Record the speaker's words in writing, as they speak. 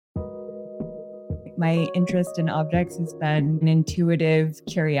My interest in objects has been an intuitive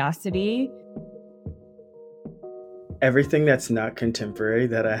curiosity. Everything that's not contemporary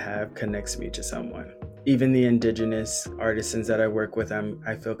that I have connects me to someone. Even the indigenous artisans that I work with,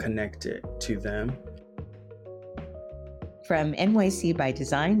 I feel connected to them. From NYC by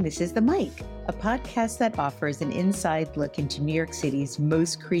Design, this is The Mic, a podcast that offers an inside look into New York City's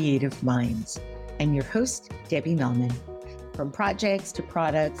most creative minds. I'm your host, Debbie Millman. From projects to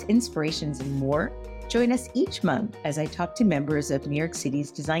products, inspirations, and more, join us each month as I talk to members of New York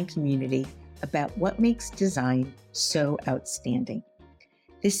City's design community about what makes design so outstanding.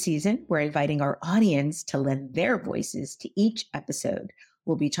 This season, we're inviting our audience to lend their voices to each episode.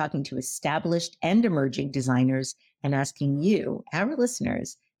 We'll be talking to established and emerging designers and asking you, our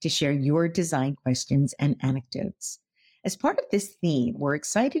listeners, to share your design questions and anecdotes. As part of this theme, we're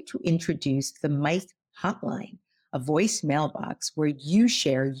excited to introduce the Mic Hotline, a voice mailbox where you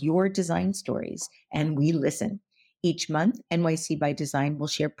share your design stories and we listen. Each month, NYC by Design will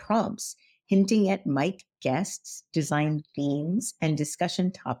share prompts hinting at Mic guests, design themes, and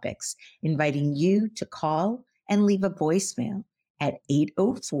discussion topics, inviting you to call and leave a voicemail at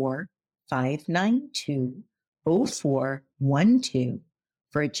 804-592-0412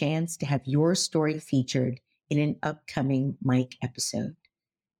 for a chance to have your story featured in an upcoming Mic episode.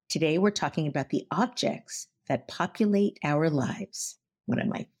 Today, we're talking about the objects that populate our lives, one of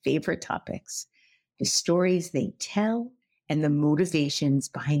my favorite topics, the stories they tell and the motivations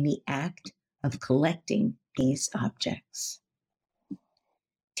behind the act of collecting these objects.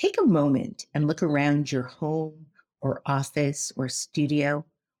 Take a moment and look around your home or office or studio.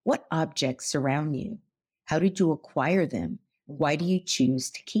 What objects surround you? How did you acquire them? Why do you choose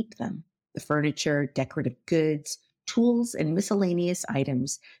to keep them? The furniture, decorative goods, tools, and miscellaneous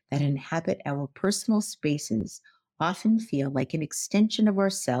items that inhabit our personal spaces often feel like an extension of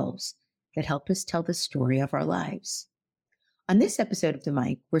ourselves that help us tell the story of our lives. On this episode of The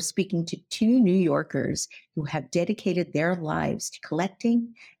Mic, we're speaking to two New Yorkers who have dedicated their lives to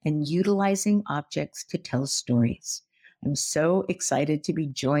collecting and utilizing objects to tell stories. I'm so excited to be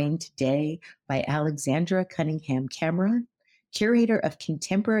joined today by Alexandra Cunnigham-Cameron, Curator of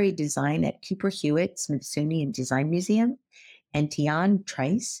Contemporary Design at Cooper Hewitt, Smithsonian Design Museum, and Tione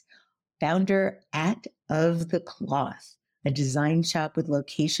Trice, founder at Of the Cloth, a design shop with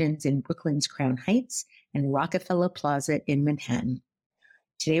locations in Brooklyn's Crown Heights and Rockefeller Plaza in Manhattan.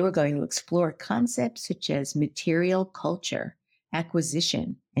 Today, we're going to explore concepts such as material culture,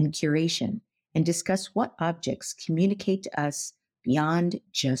 acquisition, and curation, and discuss what objects communicate to us beyond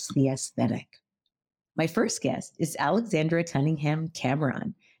just the aesthetic. My first guest is Alexandra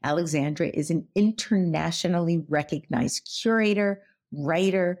Cunnigham-Cameron. Alexandra is an internationally recognized curator,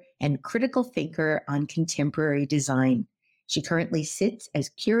 writer, and critical thinker on contemporary design. She currently sits as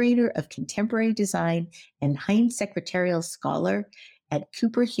Curator of Contemporary Design and Heinz Secretarial Scholar at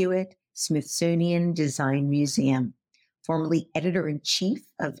Cooper Hewitt Smithsonian Design Museum. Formerly Editor-in-Chief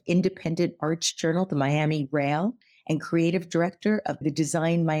of independent arts journal, The Miami Rail, and Creative Director of the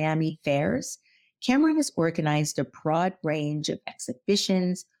Design Miami Fairs, Cameron has organized a broad range of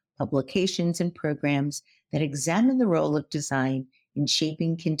exhibitions, publications, and programs that examine the role of design in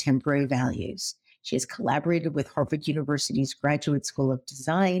shaping contemporary values. She has collaborated with Harvard University's Graduate School of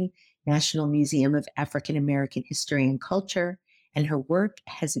Design, National Museum of African American History and Culture, and her work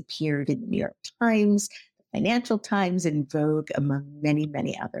has appeared in the New York Times, the Financial Times, and Vogue, among many,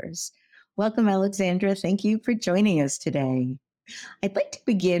 many others. Welcome, Alexandra. Thank you for joining us today. I'd like to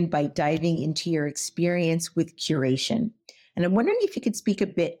begin by diving into your experience with curation. And I'm wondering if you could speak a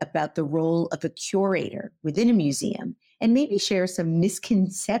bit about the role of a curator within a museum and maybe share some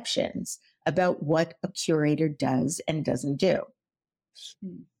misconceptions about what a curator does and doesn't do.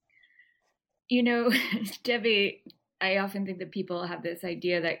 You know, Debbie, I often think that people have this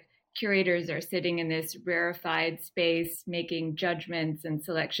idea that curators are sitting in this rarefied space making judgments and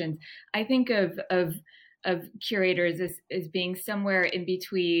selections. I think of curators as being somewhere in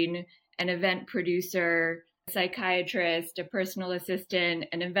between an event producer, a psychiatrist, a personal assistant,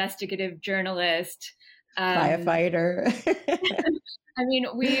 an investigative journalist, firefighter. I mean,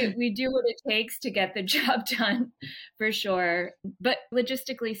 we do what it takes to get the job done, for sure. But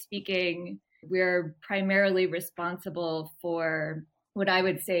logistically speaking, we're primarily responsible for what I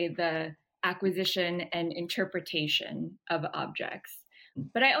would say the acquisition and interpretation of objects.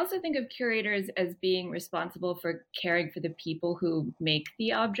 But I also think of curators as being responsible for caring for the people who make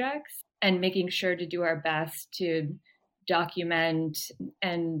the objects and making sure to do our best to document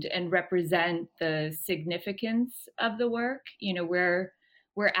and represent the significance of the work. You know, we're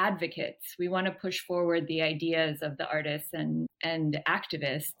we're advocates. We want to push forward the ideas of the artists and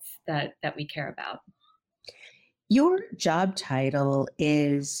activists that we care about. Your job title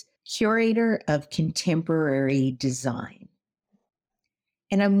is Curator of Contemporary Design.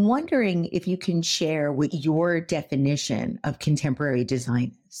 And I'm wondering if you can share what your definition of contemporary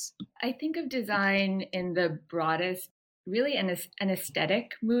design is. I think of design in the broadest, really an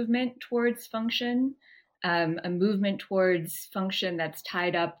aesthetic movement towards function, a movement towards function that's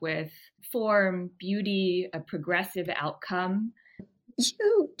tied up with form, beauty, a progressive outcome.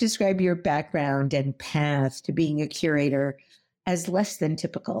 You describe your background and path to being a curator as less than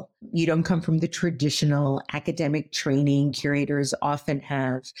typical. You don't come from the traditional academic training curators often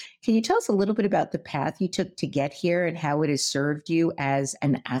have. Can you tell us a little bit about the path you took to get here and how it has served you as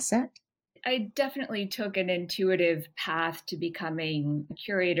an asset? I definitely took an intuitive path to becoming a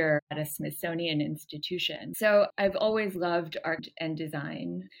curator at a Smithsonian institution. So I've always loved art and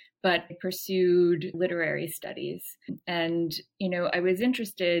design, but I pursued literary studies. And, I was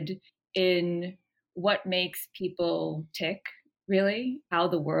interested in what makes people tick, really, how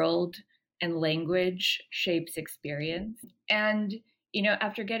the world and language shapes experience. And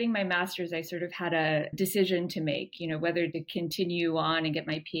after getting my master's, I sort of had a decision to make, whether to continue on and get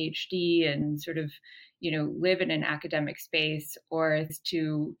my PhD and sort of, live in an academic space, or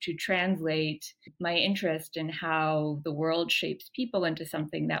to translate my interest in how the world shapes people into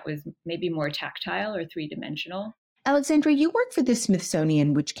something that was maybe more tactile or three-dimensional. Alexandra, you work for the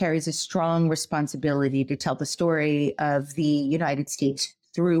Smithsonian, which carries a strong responsibility to tell the story of the United States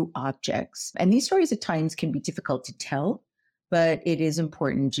through objects. And these stories at times can be difficult to tell, but it is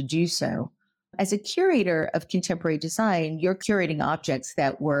important to do so. As a curator of contemporary design, you're curating objects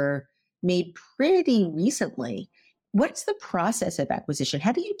that were made pretty recently. What's the process of acquisition?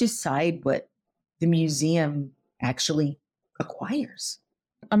 How do you decide what the museum actually acquires?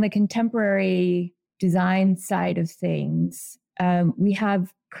 On the contemporary design side of things, we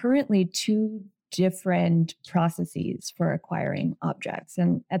have currently two different processes for acquiring objects.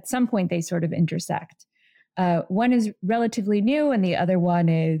 And at some point, they sort of intersect. One is relatively new and the other one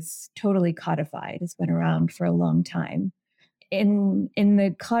is totally codified. It's been around for a long time. In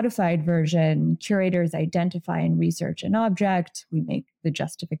the codified version, curators identify and research an object. We make the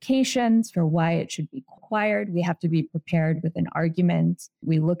justifications for why it should be acquired. We have to be prepared with an argument.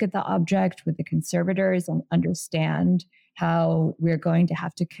 We look at the object with the conservators and understand how we're going to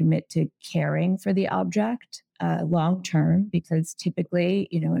have to commit to caring for the object long term, because typically,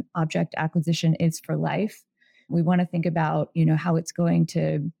 object acquisition is for life. We want to think about, how it's going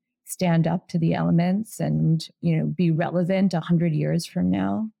to stand up to the elements and, be relevant 100 years from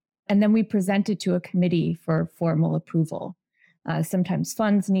now. And then we present it to a committee for formal approval. Sometimes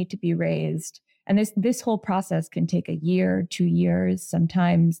funds need to be raised. And this whole process can take a year, 2 years.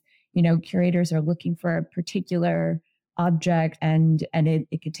 Sometimes, curators are looking for a particular object and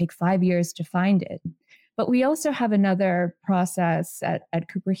it could take 5 years to find it. But we also have another process at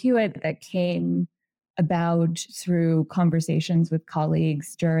Cooper Hewitt that came about through conversations with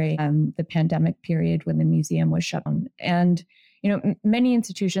colleagues during the pandemic period when the museum was shut down. And, many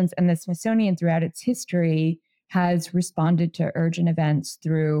institutions and the Smithsonian throughout its history has responded to urgent events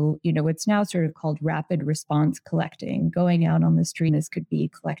through, what's now sort of called rapid response collecting, going out on the street. This could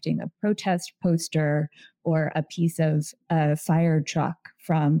be collecting a protest poster or a piece of a fire truck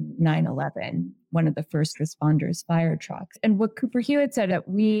from 9/11, one of the first responders' fire trucks. And what Cooper Hewitt said, that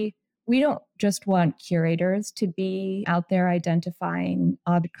we don't just want curators to be out there identifying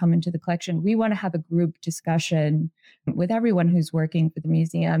objects come into the collection. We want to have a group discussion with everyone who's working for the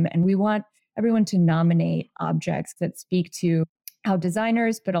museum. And we want everyone to nominate objects that speak to how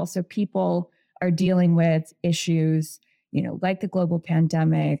designers, but also people are dealing with issues, like the global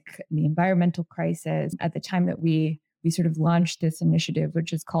pandemic, the environmental crisis. At the time that we sort of launched this initiative,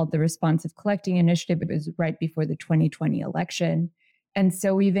 which is called the Responsive Collecting Initiative, it was right before the 2020 election. And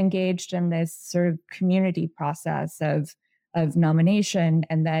so we've engaged in this sort of community process of nomination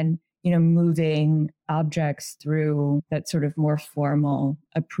and then, moving objects through that sort of more formal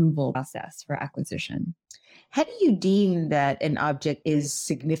approval process for acquisition. How do you deem that an object is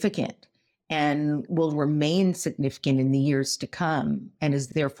significant and will remain significant in the years to come and is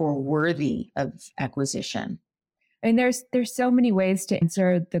therefore worthy of acquisition? I mean, there's so many ways to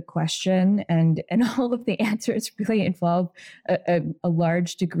answer the question, and all of the answers really involve a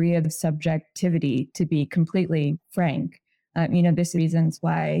large degree of subjectivity, to be completely frank. This is reasons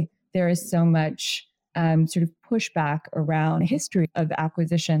why there is so much sort of pushback around history of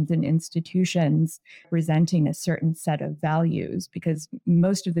acquisitions and institutions presenting a certain set of values, because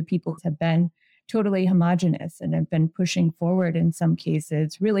most of the people have been totally homogenous and have been pushing forward in some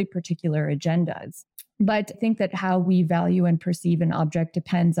cases really particular agendas. But I think that how we value and perceive an object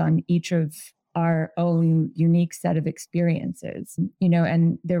depends on each of our own unique set of experiences,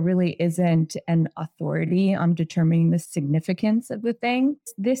 and there really isn't an authority on determining the significance of the thing.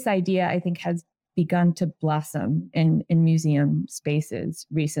 This idea, I think, has begun to blossom in museum spaces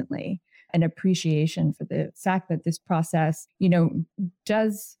recently, an appreciation for the fact that this process,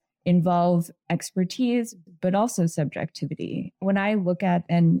 does involve expertise, but also subjectivity. When I look at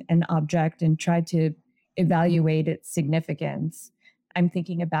an object and try to evaluate its significance, I'm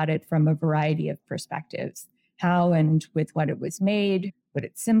thinking about it from a variety of perspectives. How and with what it was made, what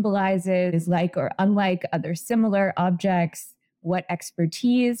it symbolizes, is like or unlike other similar objects, what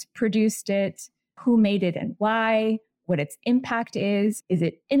expertise produced it, who made it and why, what its impact is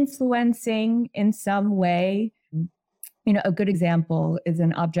it influencing in some way? A good example is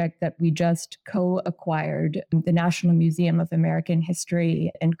an object that we just co-acquired, the National Museum of American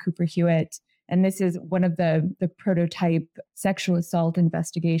History and Cooper Hewitt. And this is one of the prototype sexual assault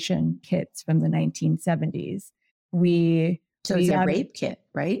investigation kits from the 1970s. So it's a rape kit,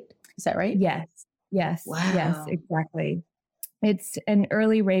 right? Is that right? Yes. Wow. Yes, exactly. It's an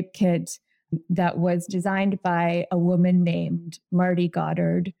early rape kit that was designed by a woman named Marty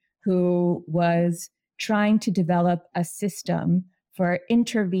Goddard, who was trying to develop a system for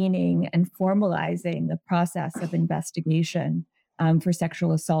intervening and formalizing the process of investigation for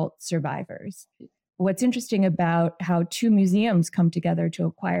sexual assault survivors. What's interesting about how two museums come together to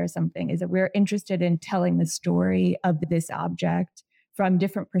acquire something is that we're interested in telling the story of this object from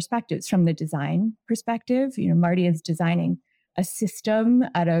different perspectives. From the design perspective, Marty is designing a system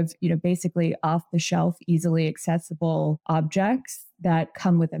out of, basically off the shelf, easily accessible objects that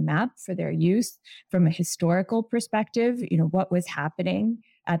come with a map for their use. From a historical perspective, what was happening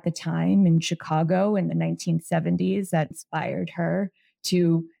at the time in Chicago in the 1970s that inspired her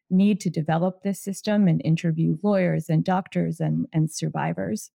to need to develop this system and interview lawyers and doctors and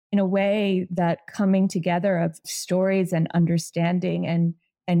survivors in a way that coming together of stories and understanding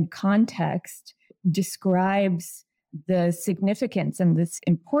and context describes the significance and this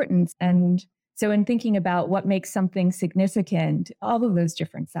importance. And so in thinking about what makes something significant, all of those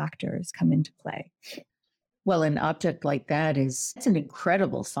different factors come into play. Well, an object like that it's an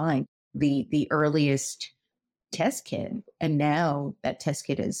incredible find. The earliest test kit, and now that test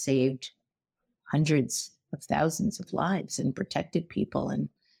kit has saved hundreds of thousands of lives and protected people. And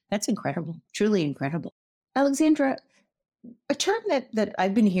that's incredible, truly incredible. Alexandra, a term that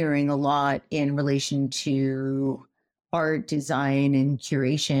I've been hearing a lot in relation to art, design, and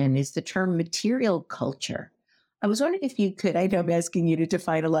curation is the term material culture. I was wondering if you could, I know I'm asking you to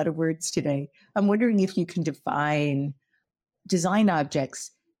define a lot of words today. I'm wondering if you can define design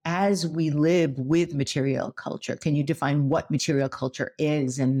objects as we live with material culture. Can you define what material culture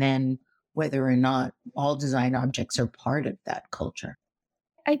is, and then whether or not all design objects are part of that culture?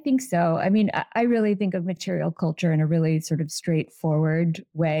 I think so. I mean, I really think of material culture in a really sort of straightforward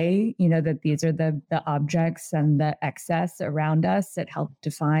way, that these are the objects and the excess around us that help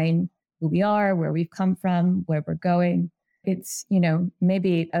define who we are, where we've come from, where we're going. It's,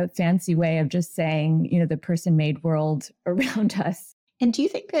 maybe a fancy way of just saying, the person-made world around us. And do you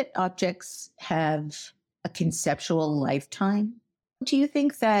think that objects have a conceptual lifetime? Do you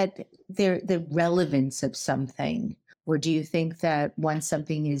think that the relevance of something, or do you think that once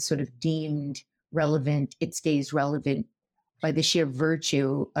something is sort of deemed relevant, it stays relevant by the sheer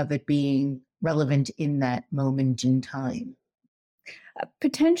virtue of it being relevant in that moment in time?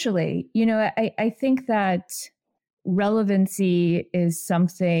 Potentially. I think that relevancy is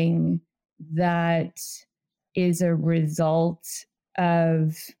something that is a result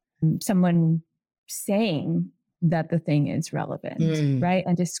of someone saying that the thing is relevant, right?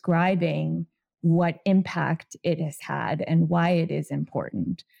 And describing what impact it has had and why it is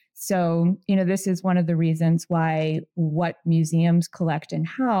important. So, this is one of the reasons why what museums collect and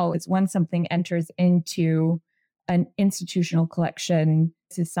how is when something enters into an institutional collection.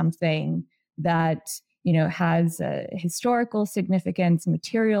 This is something that, has a historical significance,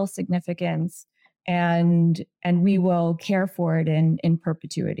 material significance, and we will care for it in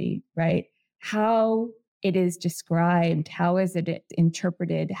perpetuity, right? How it is described, how is it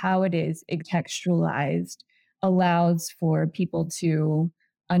interpreted, how it is contextualized allows for people to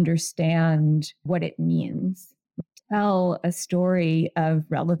understand what it means, tell a story of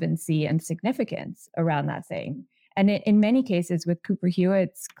relevancy and significance around that thing. And in many cases with Cooper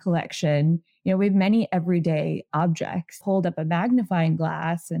Hewitt's collection, we have many everyday objects. Hold up a magnifying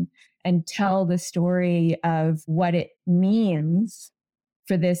glass and tell the story of what it means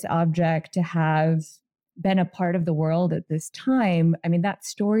for this object to have been a part of the world at this time, I mean, that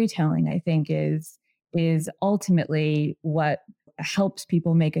storytelling, I think, is ultimately what helps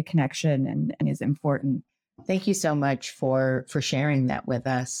people make a connection and is important. Thank you so much for sharing that with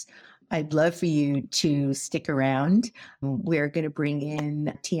us. I'd love for you to stick around. We're going to bring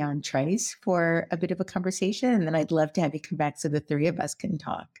in Tione Trice for a bit of a conversation, and then I'd love to have you come back so the three of us can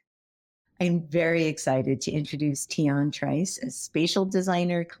talk. I'm very excited to introduce Tione Trice, a spatial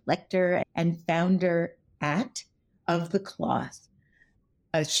designer, collector, and founder at Of the Cloth,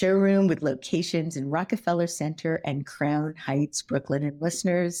 a showroom with locations in Rockefeller Center and Crown Heights, Brooklyn. And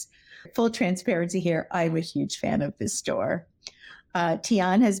listeners, full transparency here, I'm a huge fan of this store.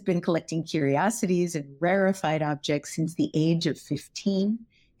 Tione has been collecting curiosities and rarefied objects since the age of 15.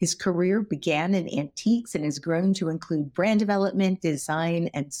 His career began in antiques and has grown to include brand development, design,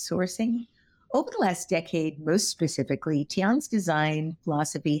 and sourcing. Over the last decade, most specifically, Tione's design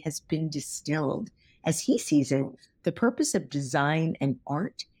philosophy has been distilled. As he sees it, the purpose of design and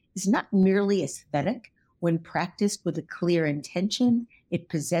art is not merely aesthetic. When practiced with a clear intention, it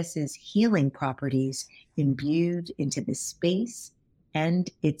possesses healing properties imbued into the space and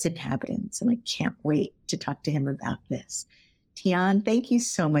its inhabitants. And I can't wait to talk to him about this. Tione, thank you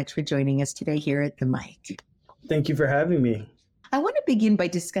so much for joining us today here at The Mic. Thank you for having me. I want to begin by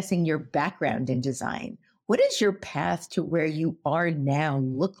discussing your background in design. What does your path to where you are now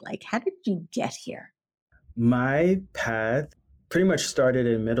look like? How did you get here? My path pretty much started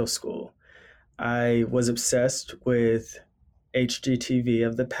in middle school. I was obsessed with HGTV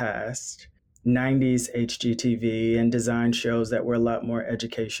of the past, 90s HGTV and design shows that were a lot more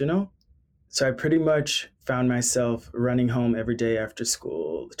educational. So I pretty much found myself running home every day after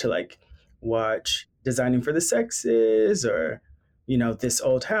school to watch Designing for the Sexes or, This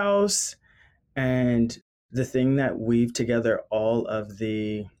Old House. And the thing that weaved together all of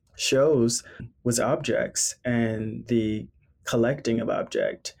the shows was objects and the collecting of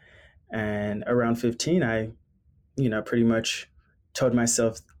object. And around 15, I, pretty much told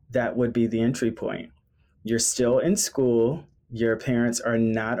myself that would be the entry point. You're still in school. Your parents are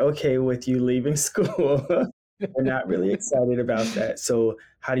not okay with you leaving school. They're not really excited about that. So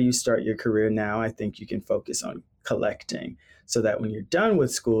how do you start your career now? I think you can focus on collecting so that when you're done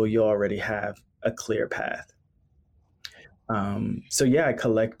with school, you already have a clear path. I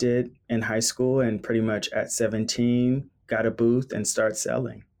collected in high school and pretty much at 17, got a booth and start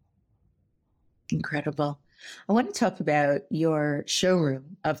selling. Incredible. I want to talk about your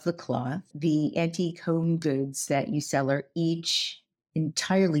showroom Of the Cloth. The antique home goods that you sell are each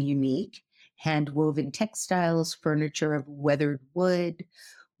entirely unique. Hand-woven textiles, furniture of weathered wood,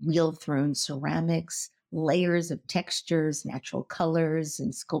 wheel-thrown ceramics, layers of textures, natural colors,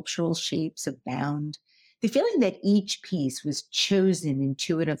 and sculptural shapes abound. The feeling that each piece was chosen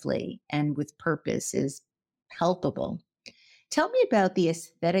intuitively and with purpose is palpable. Tell me about the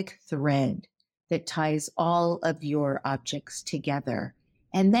aesthetic thread that ties all of your objects together,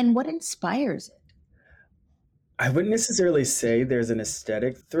 and then what inspires it? I wouldn't necessarily say there's an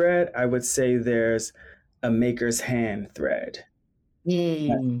aesthetic thread. I would say there's a maker's hand thread.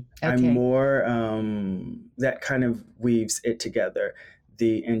 Okay. I'm more, that kind of weaves it together.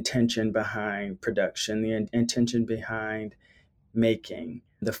 The intention behind production, the intention behind making,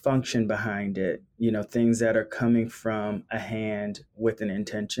 the function behind it, things that are coming from a hand with an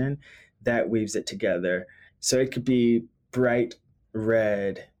intention that weaves it together. So it could be bright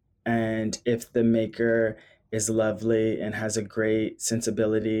red. And if the maker is lovely and has a great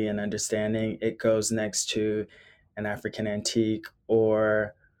sensibility and understanding, it goes next to an African antique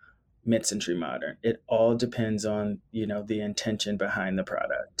or mid-century modern. It all depends on, the intention behind the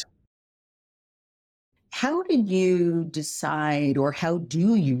product. How did you decide, or how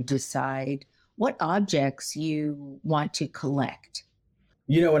do you decide what objects you want to collect?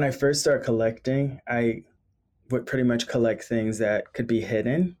 When I first started collecting, I would pretty much collect things that could be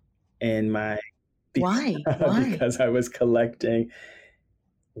hidden in my... Why? Because I was collecting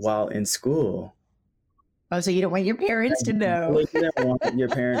while in school. Oh, so you don't want your parents to know. You didn't want your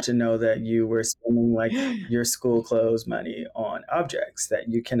parents to know that you were spending your school clothes money on objects that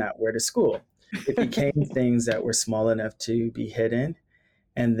you cannot wear to school. It became things that were small enough to be hidden.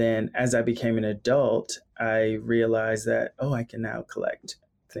 And then as I became an adult, I realized that, I can now collect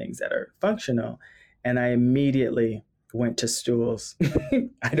things that are functional. And I immediately went to stools.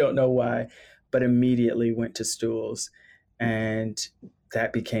 I don't know why, but immediately went to stools. And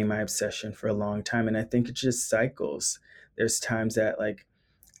that became my obsession for a long time. And I think it just cycles. There's times that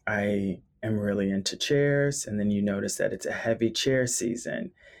I am really into chairs, and then you notice that it's a heavy chair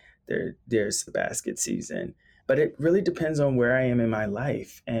season. There's the basket season. But it really depends on where I am in my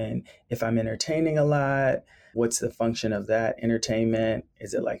life. And if I'm entertaining a lot, what's the function of that entertainment?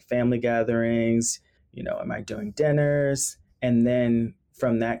 Is it like family gatherings? Am I doing dinners? And then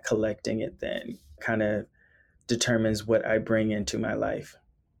from that, collecting it then kind of determines what I bring into my life.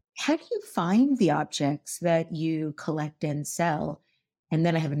 How do you find the objects that you collect and sell? And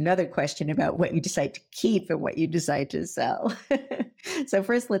then I have another question about what you decide to keep and what you decide to sell. So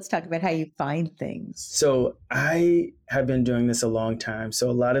first, let's talk about how you find things. So I have been doing this a long time. So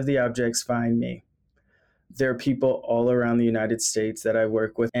a lot of the objects find me. There are people all around the United States that I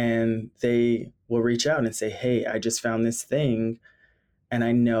work with, and they will reach out and say, hey, I just found this thing, and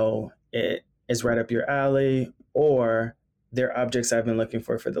I know it is right up your alley, or they're objects I've been looking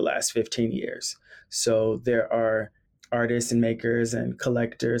for the last 15 years. So there are artists and makers and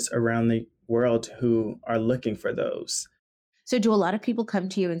collectors around the world who are looking for those. So do a lot of people come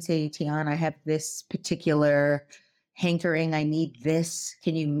to you and say, Tione, I have this particular hankering, I need this.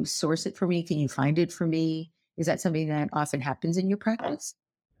 Can you source it for me? Can you find it for me? Is that something that often happens in your practice?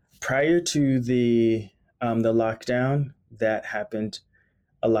 Prior to the lockdown, that happened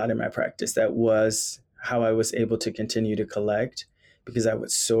a lot in my practice. That was how I was able to continue to collect, because I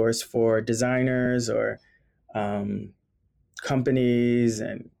would source for designers or companies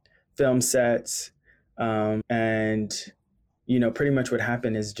and film sets. Pretty much what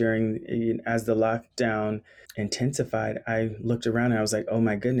happened is as the lockdown intensified, I looked around and I was like, oh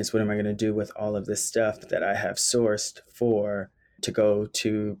my goodness, what am I going to do with all of this stuff that I have sourced to go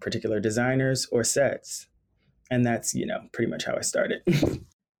to particular designers or sets? And that's, pretty much how I started.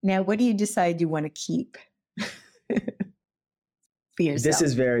 Now, what do you decide you want to keep for yourself? This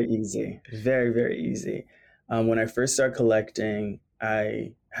is very easy, very, very easy. When I first started collecting,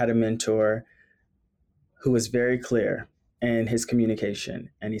 I had a mentor who was very clear in his communication.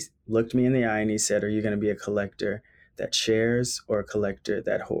 And he looked me in the eye and he said, are you going to be a collector that shares or a collector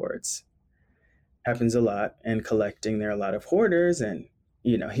that hoards? Happens a lot in collecting. There are a lot of hoarders, and,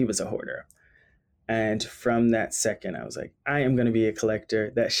 he was a hoarder. And from that second, I was like, I am going to be a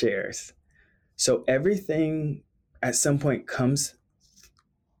collector that shares. So everything at some point comes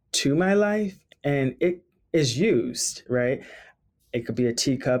to my life and it is used, right? It could be a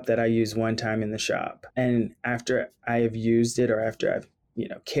teacup that I use one time in the shop. And after I have used it, or after I've,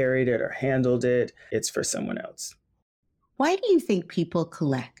 carried it or handled it, it's for someone else. Why do you think people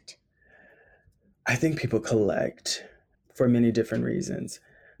collect? I think people collect for many different reasons.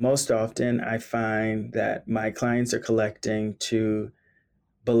 Most often, I find that my clients are collecting to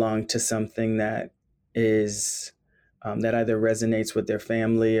belong to something that is that either resonates with their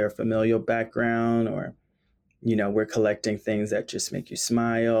family or familial background, or we're collecting things that just make you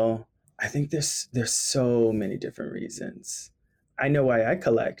smile. I think there's so many different reasons. I know why I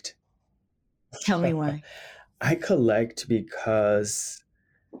collect. Tell me why. I collect because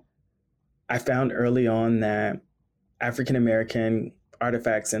I found early on that African American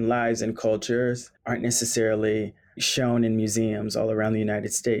artifacts and lives and cultures aren't necessarily shown in museums all around the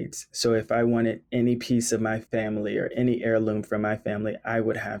United States. So if I wanted any piece of my family or any heirloom from my family, I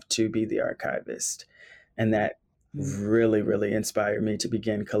would have to be the archivist. And that really, really inspired me to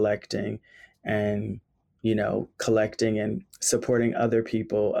begin collecting and, collecting and supporting other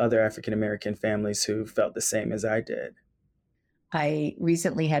people, other African American families who felt the same as I did. I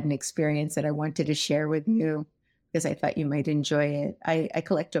recently had an experience that I wanted to share with you because I thought you might enjoy it. I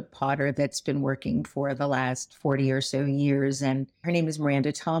collect a potter that's been working for the last 40 or so years, and her name is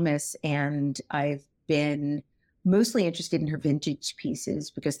Miranda Thomas, and I've been mostly interested in her vintage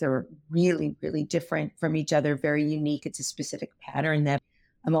pieces because they're really, really different from each other, very unique. It's a specific pattern that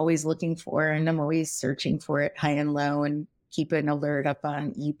I'm always looking for, and I'm always searching for it high and low and keep an alert up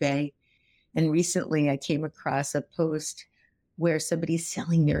on eBay. And recently I came across a post where somebody's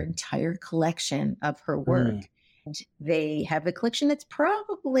selling their entire collection of her work. And they have a collection that's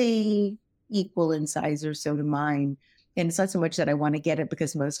probably equal in size or so to mine. And it's not so much that I want to get it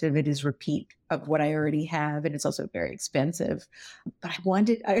because most of it is repeat of what I already have. And it's also very expensive. But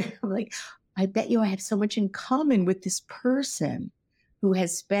I'm like, I bet you I have so much in common with this person who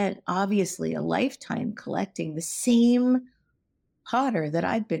has spent obviously a lifetime collecting the same potter that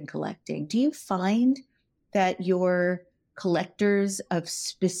I've been collecting. Do you find that your collectors of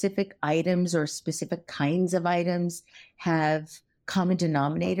specific items or specific kinds of items have common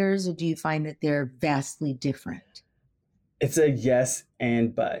denominators, or do you find that they're vastly different? It's a yes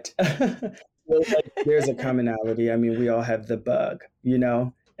and but. There's a commonality. I mean, we all have the bug,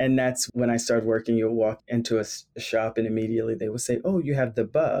 and that's when I started working. You'll walk into a shop and immediately they will say, oh, you have the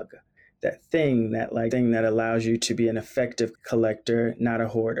bug, that thing that allows you to be an effective collector, not a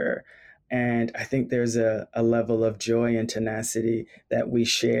hoarder. And I think there's a level of joy and tenacity that we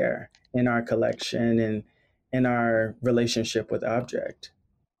share in our collection and in our relationship with object.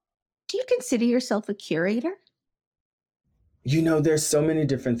 Do you consider yourself a curator? There's so many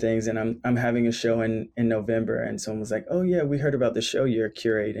different things, and I'm having a show in November, and someone was like, "Oh yeah, we heard about the show you're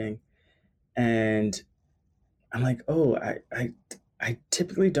curating," and I'm like, "Oh, I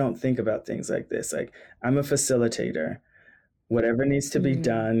typically don't think about things like this. Like, I'm a facilitator. Whatever needs to be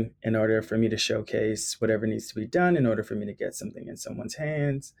done in order for me to showcase, whatever needs to be done in order for me to get something in someone's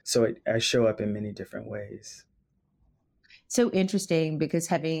hands. So I show up in many different ways." So interesting, because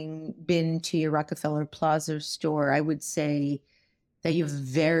having been to your Rockefeller Plaza store, I would say that you have a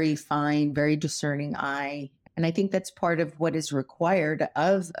very fine, very discerning eye. And I think that's part of what is required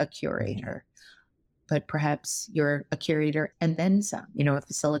of a curator. But perhaps you're a curator and then some, a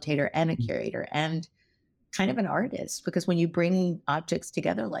facilitator and a curator and kind of an artist, because when you bring objects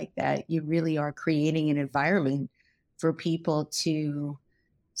together like that, you really are creating an environment for people to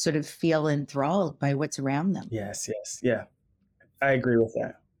sort of feel enthralled by what's around them. Yes. Yeah. I agree with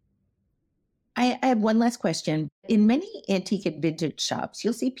that. I have one last question. In many antique and vintage shops,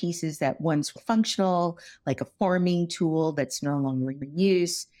 you'll see pieces that once were functional, like a forming tool that's no longer in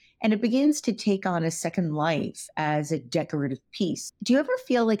use, and it begins to take on a second life as a decorative piece. Do you ever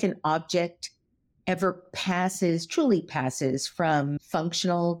feel like an object ever truly passes from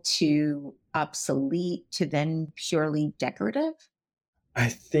functional to obsolete to then purely decorative? I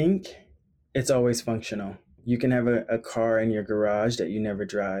think it's always functional. You can have a car in your garage that you never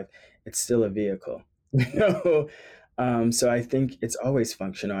drive. It's still a vehicle. So I think it's always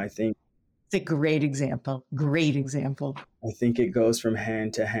functional. I think It's a great example. Great example. I think it goes from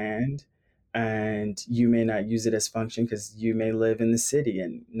hand to hand, and you may not use it as function because you may live in the city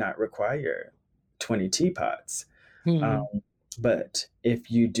and not require 20 teapots. But if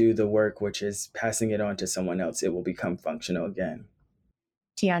you do the work, which is passing it on to someone else, it will become functional again.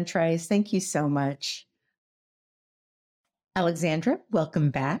 Tione Trice, thank you so much. Alexandra,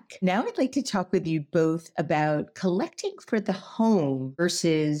 welcome back. Now I'd like to talk with you both about collecting for the home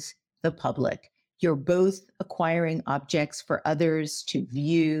versus the public. You're both acquiring objects for others to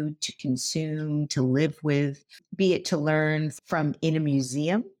view, to consume, to live with, be it to learn from in a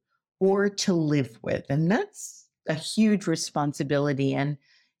museum or to live with. And that's a huge responsibility. And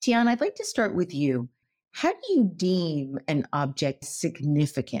Tione, I'd like to start with you. How do you deem an object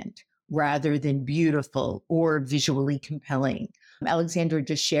significant rather than beautiful or visually compelling? Alexandra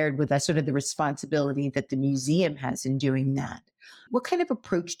just shared with us sort of the responsibility that the museum has in doing that. What kind of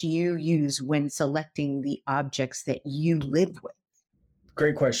approach do you use when selecting the objects that you live with?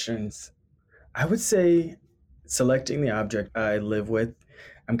 Great questions. I would say selecting the object I live with,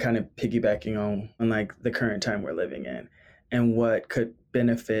 I'm kind of piggybacking on like the current time we're living in and what could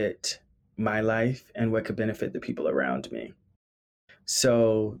benefit my life and what could benefit the people around me.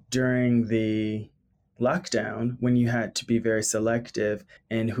 So during the lockdown, when you had to be very selective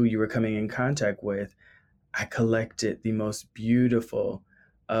in who you were coming in contact with, I collected the most beautiful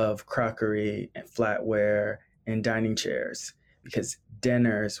of crockery and flatware and dining chairs because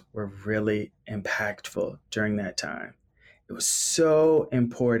dinners were really impactful during that time. It was so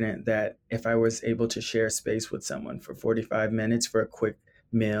important that if I was able to share space with someone for 45 minutes for a quick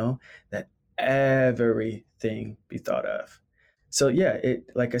meal, that everything be thought of. So yeah,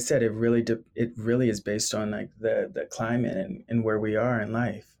 like I said, it really is based on like the climate and where we are in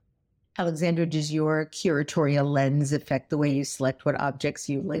life. Alexandra, does your curatorial lens affect the way you select what objects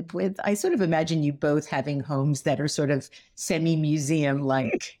you live with? I sort of imagine you both having homes that are sort of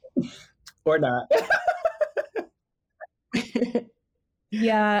semi-museum-like. Or not.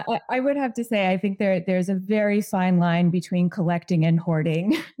 Yeah, I would have to say, I think there's a very fine line between collecting and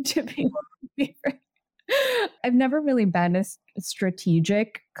hoarding, to be frank. I've never really been a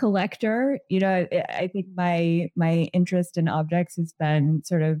strategic collector. I think my interest in objects has been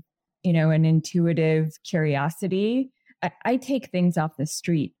sort of, an intuitive curiosity. I take things off the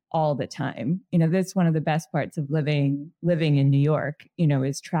street all the time. That's one of the best parts of living in New York,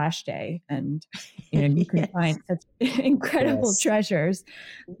 is trash day. And, you can find such incredible treasures.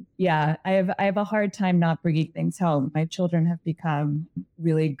 Yeah, I have a hard time not bringing things home. My children have become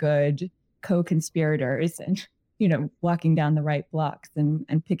really good co-conspirators and, walking down the right blocks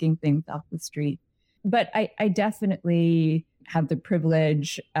and picking things off the street. But I definitely have the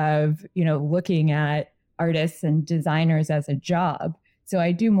privilege of, looking at artists and designers as a job. So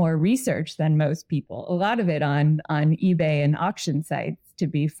I do more research than most people, a lot of it on eBay and auction sites, to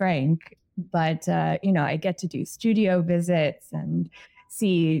be frank. But, I get to do studio visits and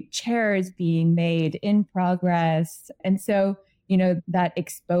see chairs being made in progress. And so, that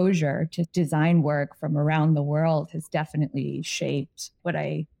exposure to design work from around the world has definitely shaped what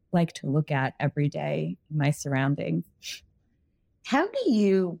I like to look at every day in my surroundings. How do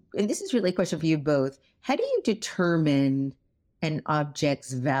you, and this is really a question for you both, how do you determine an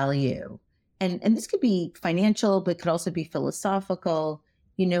object's value? And this could be financial, but could also be philosophical.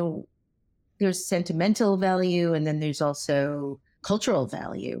 There's sentimental value, and then there's also cultural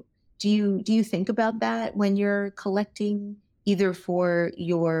value. Do you think about that when you're collecting, either for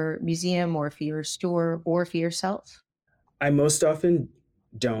your museum or for your store or for yourself? I most often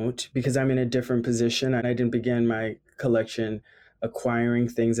don't, because I'm in a different position and I didn't begin my collection acquiring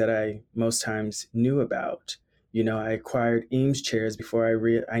things that I most times knew about. I acquired Eames chairs before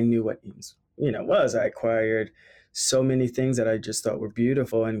I knew what Eames, was. I acquired so many things that I just thought were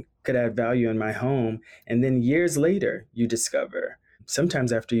beautiful and could add value in my home. And then years later, you discover,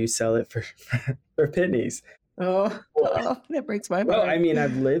 sometimes after you sell it for pennies. Oh, that breaks my heart. Well, I mean,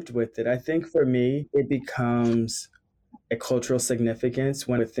 I've lived with it. I think for me, it becomes a cultural significance,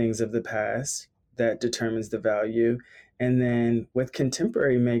 one of the things of the past that determines the value. And then with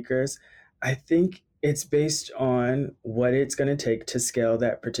contemporary makers, I think it's based on what it's going to take to scale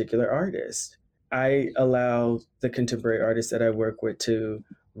that particular artist. I allow the contemporary artists that I work with to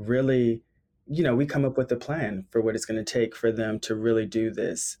really, we come up with a plan for what it's going to take for them to really do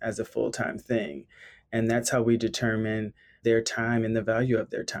this as a full-time thing. And that's how we determine their time and the value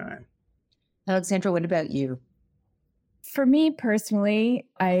of their time. Alexandra, what about you? For me personally,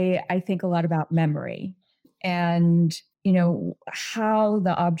 I think a lot about memory and, how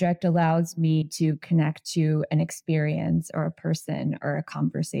the object allows me to connect to an experience or a person or a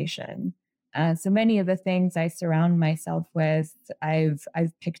conversation. So many of the things I surround myself with, I've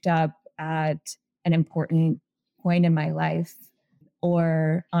picked up at an important point in my life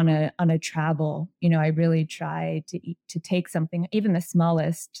or on a travel. I really try to take something, even the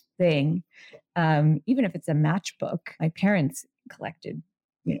smallest thing, even if it's a matchbook. My parents collected,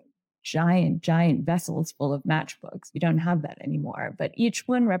 giant vessels full of matchbooks. We don't have that anymore, but each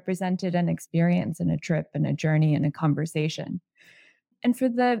one represented an experience and a trip and a journey and a conversation. And for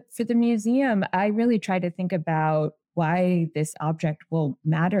the museum, I really try to think about why this object will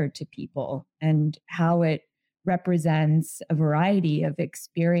matter to people and how it represents a variety of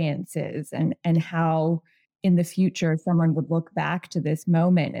experiences and how in the future someone would look back to this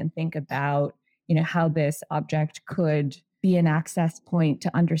moment and think about, how this object could be an access point to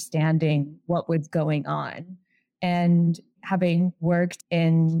understanding what was going on. And having worked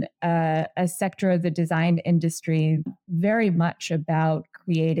in a sector of the design industry very much about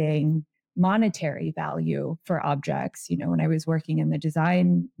creating monetary value for objects. When I was working in the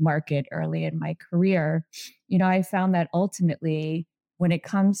design market early in my career, I found that ultimately, when it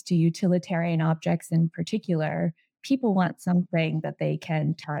comes to utilitarian objects in particular, people want something that they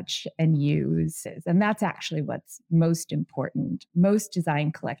can touch and use. And that's actually what's most important. Most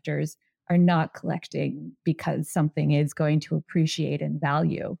design collectors are not collecting because something is going to appreciate in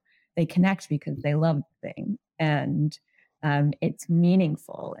value. They connect because they love the thing. And it's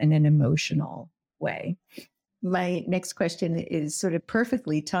meaningful in an emotional way. My next question is sort of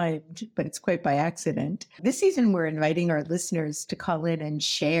perfectly timed, but it's quite by accident. This season, we're inviting our listeners to call in and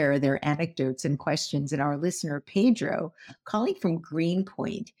share their anecdotes and questions. And our listener, Pedro, calling from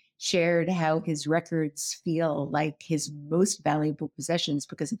Greenpoint, shared how his records feel like his most valuable possessions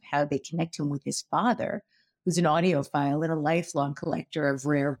because of how they connect him with his father, who's an audiophile and a lifelong collector of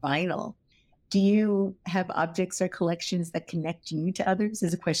rare vinyl. Do you have objects or collections that connect you to others?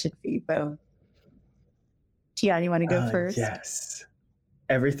 Is a question for you both. Tione, you want to go first? Yes.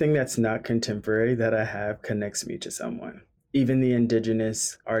 Everything that's not contemporary that I have connects me to someone. Even the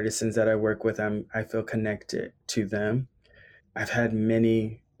indigenous artisans that I work with, I feel connected to them. I've had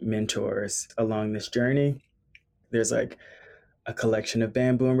many mentors along this journey. There's like a collection of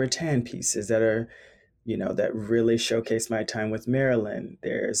bamboo and rattan pieces that are, that really showcase my time with Maryland.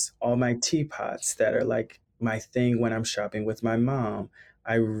 There's all my teapots that are like my thing when I'm shopping with my mom.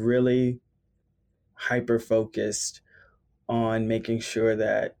 I really hyper-focused on making sure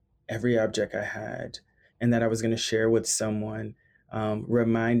that every object I had and that I was going to share with someone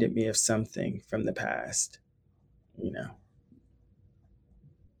reminded me of something from the past,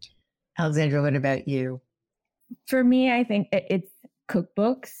 Alexandra, what about you? For me, I think it's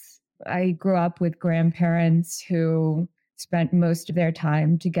cookbooks. I grew up with grandparents who spent most of their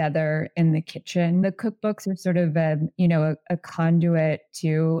time together in the kitchen. The cookbooks are sort of a conduit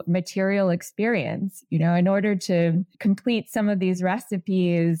to material experience. In order to complete some of these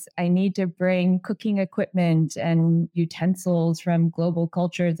recipes, I need to bring cooking equipment and utensils from global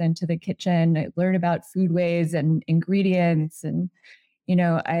cultures into the kitchen. I learn about foodways and ingredients, and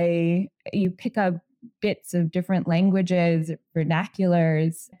you pick up bits of different languages,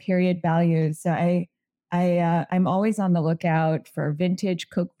 vernaculars, period values. So I'm always on the lookout for vintage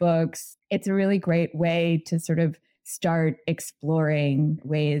cookbooks. It's a really great way to sort of start exploring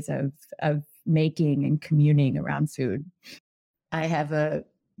ways of making and communing around food. I have a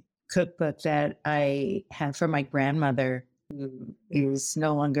cookbook that I have from my grandmother, who is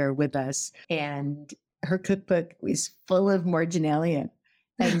no longer with us. And her cookbook is full of marginalia.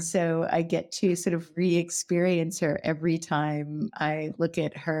 And so I get to sort of re-experience her every time I look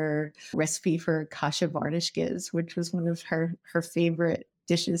at her recipe for kasha varnishkas, which was one of her favorite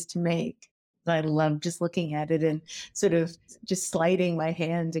dishes to make. I love just looking at it and sort of just sliding my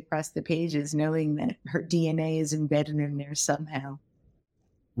hand across the pages, knowing that her DNA is embedded in there somehow.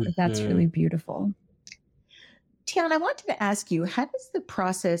 That's really beautiful. Tione, I wanted to ask you, how does the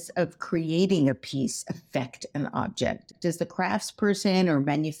process of creating a piece affect an object? Does the craftsperson or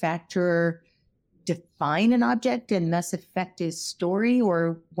manufacturer define an object and thus affect his story?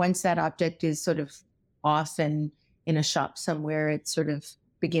 Or once that object is sort of off and in a shop somewhere, it sort of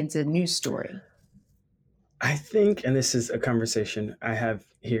begins a new story? I think, and this is a conversation I have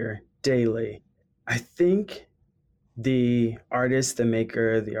here daily, I think the artist, the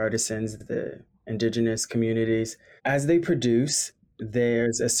maker, the artisans, the indigenous communities, as they produce,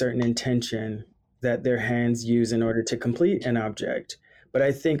 there's a certain intention that their hands use in order to complete an object. But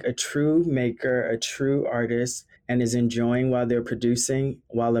I think a true maker, a true artist, and is enjoying while they're producing,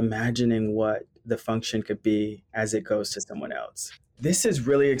 while imagining what the function could be as it goes to someone else. This is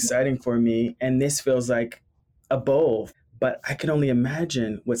really exciting for me, and this feels like a bowl, but I can only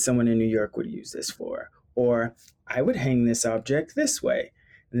imagine what someone in New York would use this for. Or I would hang this object this way.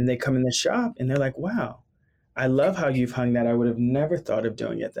 And then they come in the shop and they're like, wow, I love how you've hung that. I would have never thought of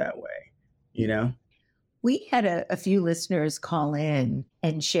doing it that way, We had a few listeners call in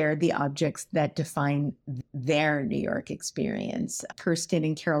and share the objects that define their New York experience. Kirsten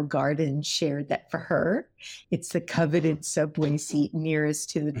and Carol Garden shared that for her, it's the coveted subway seat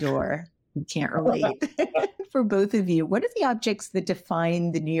nearest to the door. You can't relate. For both of you, what are the objects that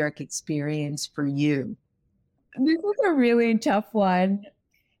define the New York experience for you? This is a really tough one.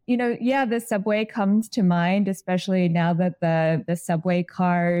 The subway comes to mind, especially now that the subway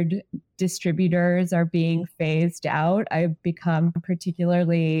card distributors are being phased out. I've become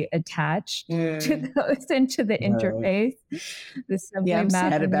particularly attached to those and to the interface. The subway I'm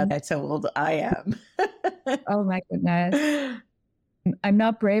map. sad about that. So old I am. Oh my goodness. I'm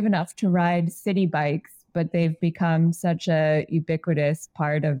not brave enough to ride city bikes, but they've become such a ubiquitous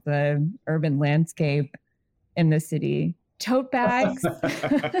part of the urban landscape in the city. Tote bags.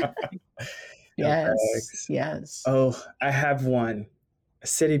 Yes. Oh, I have one. A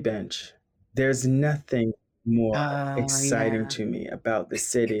city bench. There's nothing more exciting to me about the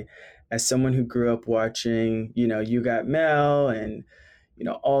city. As someone who grew up watching, You Got Mail and,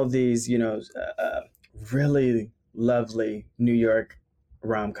 all these, really lovely New York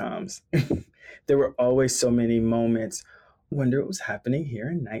rom-coms. There were always so many moments. Wonder what was happening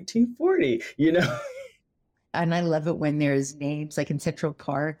here in 1940, And I love it when there's names, like in Central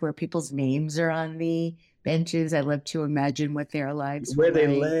Park, where people's names are on the benches. I love to imagine what their lives where were they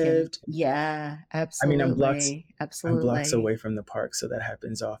like. lived. Yeah, absolutely. I'm blocks away from the park, so that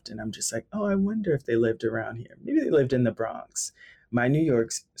happens often. I'm just like, oh, I wonder if they lived around here. Maybe they lived in the Bronx. My New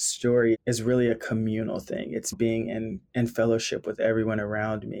York story is really a communal thing. It's being in fellowship with everyone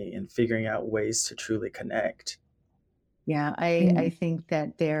around me and figuring out ways to truly connect. Yeah, I think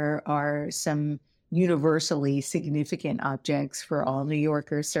that there are some universally significant objects for all New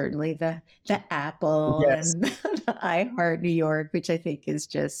Yorkers. Certainly the Apple and the I Heart New York, which I think is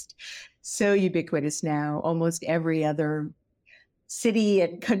just so ubiquitous now. Almost every other city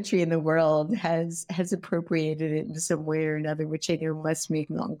and country in the world has appropriated it in some way or another, which I know must make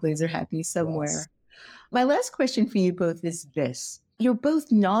Anglais happy somewhere. Yes. My last question for you both is this. You're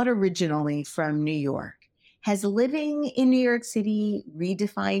both not originally from New York. Has living in New York City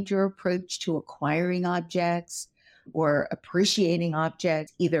redefined your approach to acquiring objects or appreciating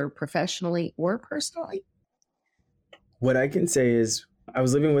objects, either professionally or personally? What I can say is I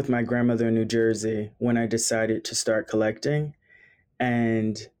was living with my grandmother in New Jersey when I decided to start collecting.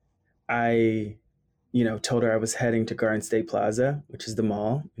 And I, told her I was heading to Garden State Plaza, which is the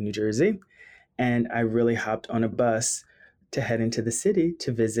mall in New Jersey. And I really hopped on a bus to head into the city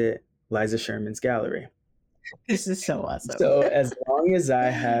to visit Liza Sherman's gallery. This is so awesome. So as long as I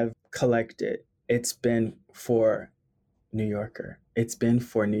have collected, it's been for New Yorker. It's been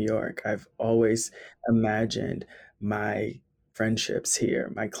for New York. I've always imagined my friendships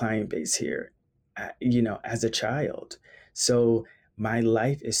here, my client base here, as a child. So my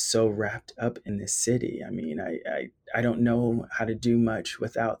life is so wrapped up in this city. I mean, I don't know how to do much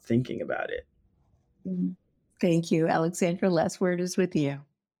without thinking about it. Thank you. Alexandra, last word is with you.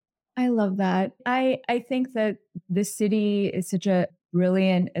 I love that. I think that the city is such a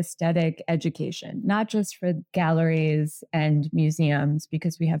brilliant aesthetic education, not just for galleries and museums,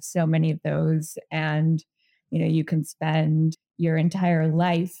 because we have so many of those. And, you can spend your entire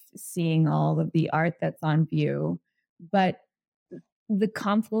life seeing all of the art that's on view. But the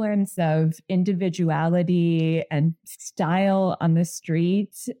confluence of individuality and style on the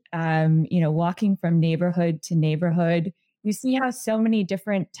street, walking from neighborhood to neighborhood, you see how so many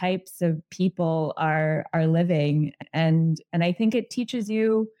different types of people are living. And I think it teaches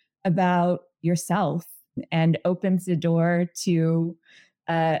you about yourself and opens the door to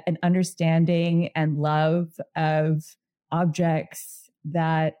an understanding and love of objects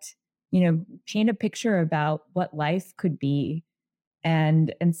that, paint a picture about what life could be.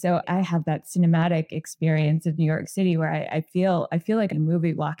 And so I have that cinematic experience of New York City where I feel like a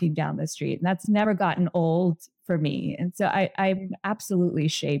movie walking down the street, and that's never gotten old for me. And so I'm absolutely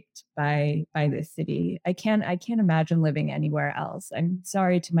shaped by this city. I can't imagine living anywhere else. I'm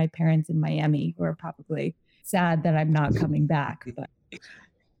sorry to my parents in Miami who are probably sad that I'm not coming back. But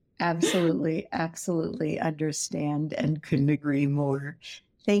absolutely understand and couldn't agree more.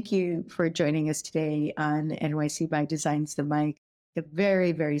 Thank you for joining us today on NYC by Design's The Mic. A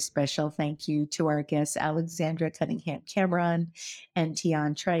very, very special thank you to our guests, Alexandra Cunnigham-Cameron and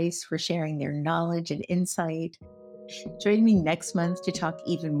Tione Trice, for sharing their knowledge and insight. Join me next month to talk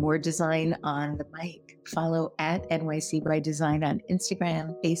even more design on The Mic. Follow at NYC by Design on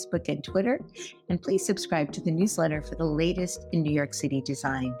Instagram, Facebook, and Twitter. And please subscribe to the newsletter for the latest in New York City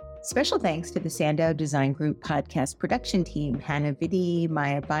design. Special thanks to the Sandow Design Group podcast production team, Hannah Vitti,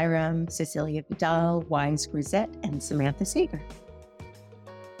 Maya Byram, Cecilia Vidal, Wise Grisette, and Samantha Sager.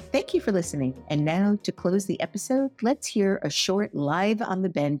 Thank you for listening. And now, to close the episode, let's hear a short Live on the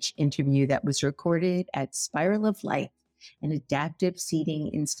Bench interview that was recorded at Spiral of Life, an adaptive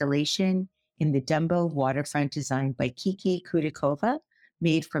seating installation in the Dumbo waterfront designed by Kiki Kudakova,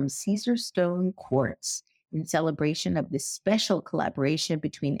 made from Caesar stone quartz. In celebration of this special collaboration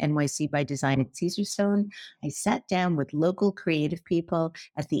between NYC by Design and Caesar Stone, I sat down with local creative people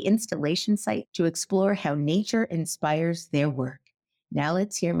at the installation site to explore how nature inspires their work. Now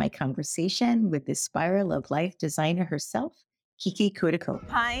let's hear my conversation with the Spiral of Life designer herself, Kiki Kudakova.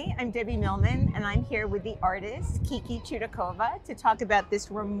 Hi, I'm Debbie Millman, and I'm here with the artist, Kiki Kudakova, to talk about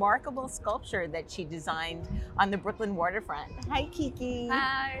this remarkable sculpture that she designed on the Brooklyn waterfront. Hi, Kiki.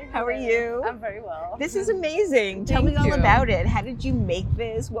 Hi. How are you? I'm very well. This is amazing. Tell me all about it. How did you make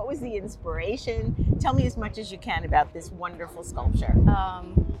this? What was the inspiration? Tell me as much as you can about this wonderful sculpture.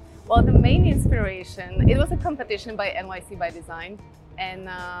 Well, the main inspiration, it was a competition by NYC by Design, and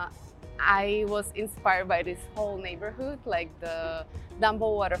I was inspired by this whole neighborhood, like the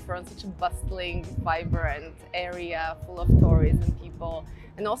Dumbo waterfront, such a bustling, vibrant area full of tourists and people,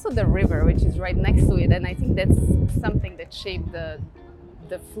 and also the river, which is right next to it. And I think that's something that shaped the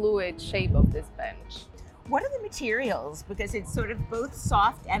fluid shape of this bench. What are the materials? Because it's sort of both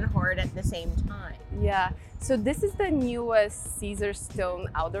soft and hard at the same time. Yeah, so this is the newest Caesar stone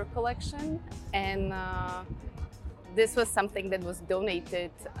outdoor collection, and this was something that was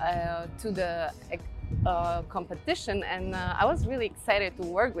donated to the competition, and I was really excited to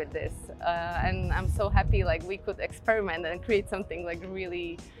work with this, and I'm so happy like we could experiment and create something like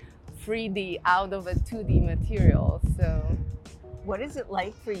really 3D out of a 2D material. So what is it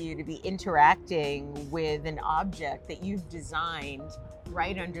like for you to be interacting with an object that you've designed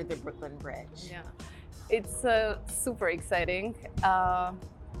right under the Brooklyn Bridge? Yeah, it's super exciting.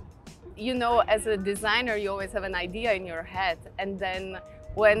 You know, as a designer, you always have an idea in your head, and then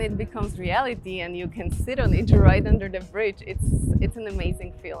when it becomes reality and you can sit on it right under the bridge, it's an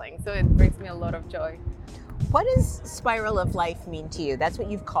amazing feeling. So it brings me a lot of joy. What does Spiral of Life mean to you? That's what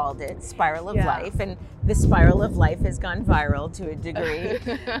you've called it, Spiral of Life, and the Spiral of Life has gone viral to a degree.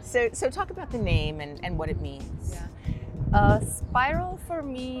 So talk about the name and what it means. Yeah. Spiral for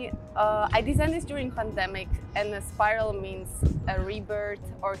me, I designed this during pandemic, and a spiral means a rebirth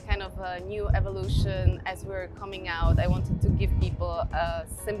or kind of a new evolution as we're coming out. I wanted to give people a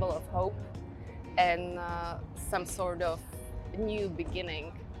symbol of hope and some sort of new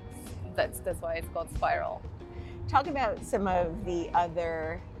beginning. That's why it's called Spiral. Talk about some of the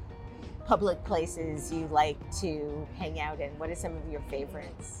other public places you like to hang out in. What are some of your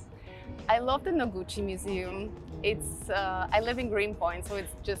favorites? I love the Noguchi Museum. It's I live in Greenpoint, so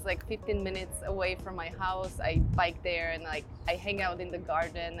it's just like 15 minutes away from my house. I bike there and like I hang out in the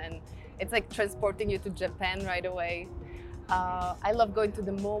garden, and it's like transporting you to Japan right away. I love going to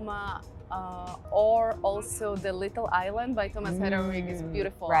the MoMA or also the Little Island by Thomas Hedderwig is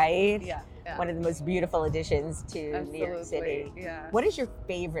beautiful. Right? Yeah, yeah. One of the most beautiful additions to Absolutely, New York City. yeah. What is your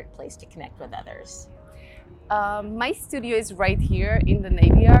favorite place to connect with others? My studio is right here in the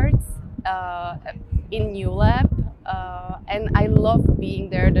Navy Yards in New Lab, and I love being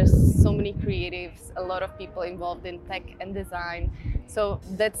there. There's so many creatives, a lot of people involved in tech and design, so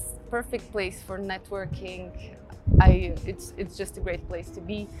that's perfect place for networking. It's just a great place to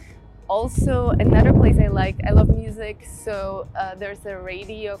be. Also, another place I love music, so there's a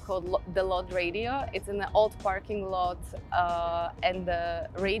radio called the Lot Radio. It's in an old parking lot, and the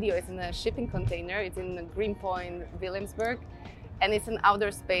radio is in a shipping container. It's in Greenpoint, Williamsburg, and it's an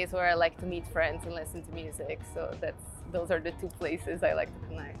outdoor space where I like to meet friends and listen to music. So those are the two places I like to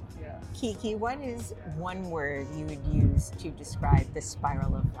connect. Yeah. Kiki, what is one word you would use to describe the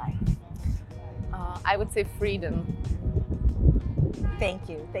spiral of life? I would say freedom. Thank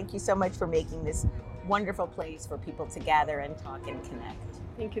you. Thank you so much for making this wonderful place for people to gather and talk and connect.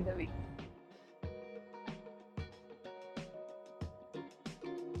 Thank you, Debbie.